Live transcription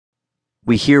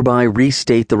We hereby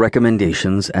restate the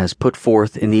recommendations as put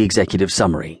forth in the executive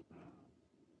summary.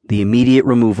 The immediate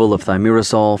removal of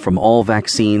thimerosal from all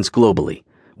vaccines globally,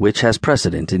 which has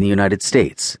precedent in the United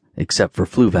States, except for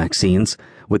flu vaccines,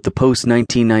 with the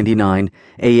post-1999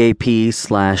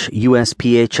 AAP/USPHS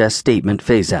statement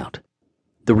phase-out.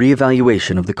 The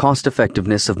reevaluation of the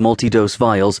cost-effectiveness of multi-dose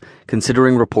vials,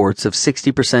 considering reports of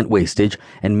 60% wastage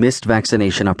and missed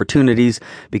vaccination opportunities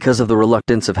because of the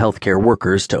reluctance of healthcare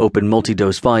workers to open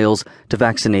multi-dose vials to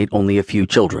vaccinate only a few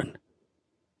children.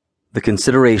 The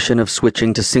consideration of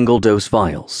switching to single-dose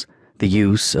vials, the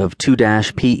use of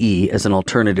 2-PE as an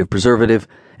alternative preservative,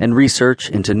 and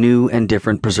research into new and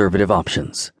different preservative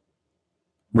options.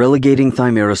 Relegating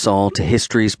thimerosal to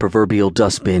history's proverbial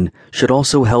dustbin should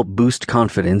also help boost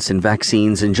confidence in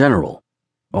vaccines in general.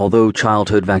 Although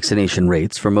childhood vaccination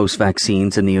rates for most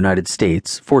vaccines in the United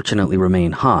States fortunately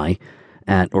remain high,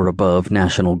 at or above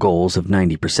national goals of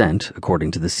 90%,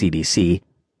 according to the CDC,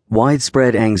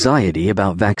 widespread anxiety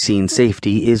about vaccine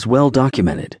safety is well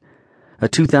documented. A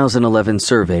 2011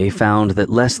 survey found that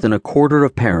less than a quarter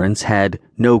of parents had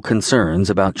no concerns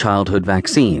about childhood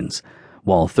vaccines,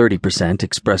 while 30%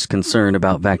 expressed concern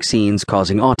about vaccines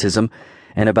causing autism,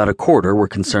 and about a quarter were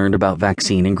concerned about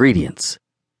vaccine ingredients.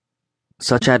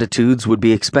 Such attitudes would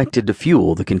be expected to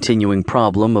fuel the continuing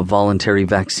problem of voluntary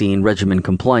vaccine regimen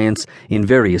compliance in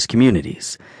various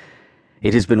communities.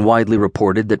 It has been widely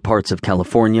reported that parts of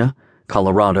California,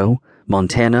 Colorado,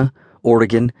 Montana,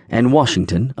 Oregon, and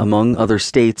Washington, among other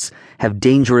states, have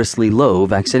dangerously low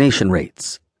vaccination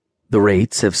rates. The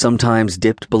rates have sometimes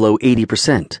dipped below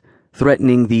 80%,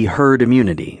 threatening the herd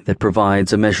immunity that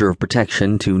provides a measure of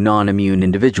protection to non-immune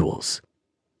individuals.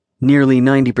 Nearly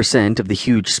 90% of the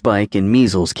huge spike in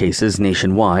measles cases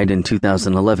nationwide in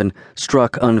 2011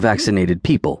 struck unvaccinated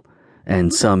people,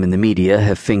 and some in the media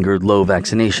have fingered low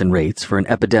vaccination rates for an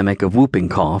epidemic of whooping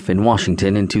cough in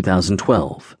Washington in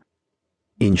 2012.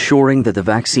 Ensuring that the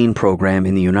vaccine program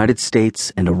in the United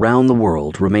States and around the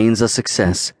world remains a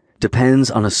success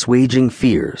depends on assuaging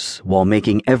fears while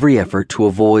making every effort to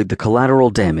avoid the collateral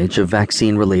damage of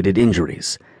vaccine-related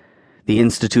injuries. The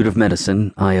Institute of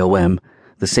Medicine, IOM,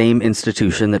 the same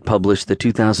institution that published the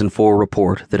 2004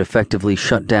 report that effectively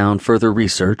shut down further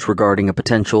research regarding a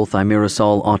potential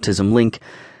thimerosal autism link,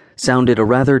 sounded a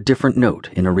rather different note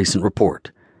in a recent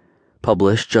report.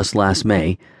 Published just last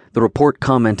May, the report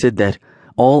commented that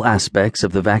all aspects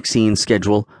of the vaccine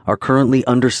schedule are currently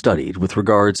understudied with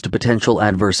regards to potential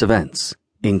adverse events,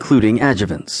 including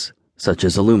adjuvants, such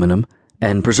as aluminum,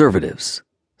 and preservatives,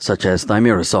 such as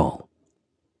thimerosal.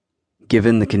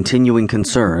 Given the continuing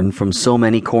concern from so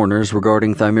many corners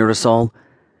regarding thimerosal,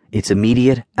 its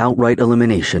immediate, outright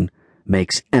elimination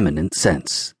makes eminent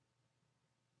sense.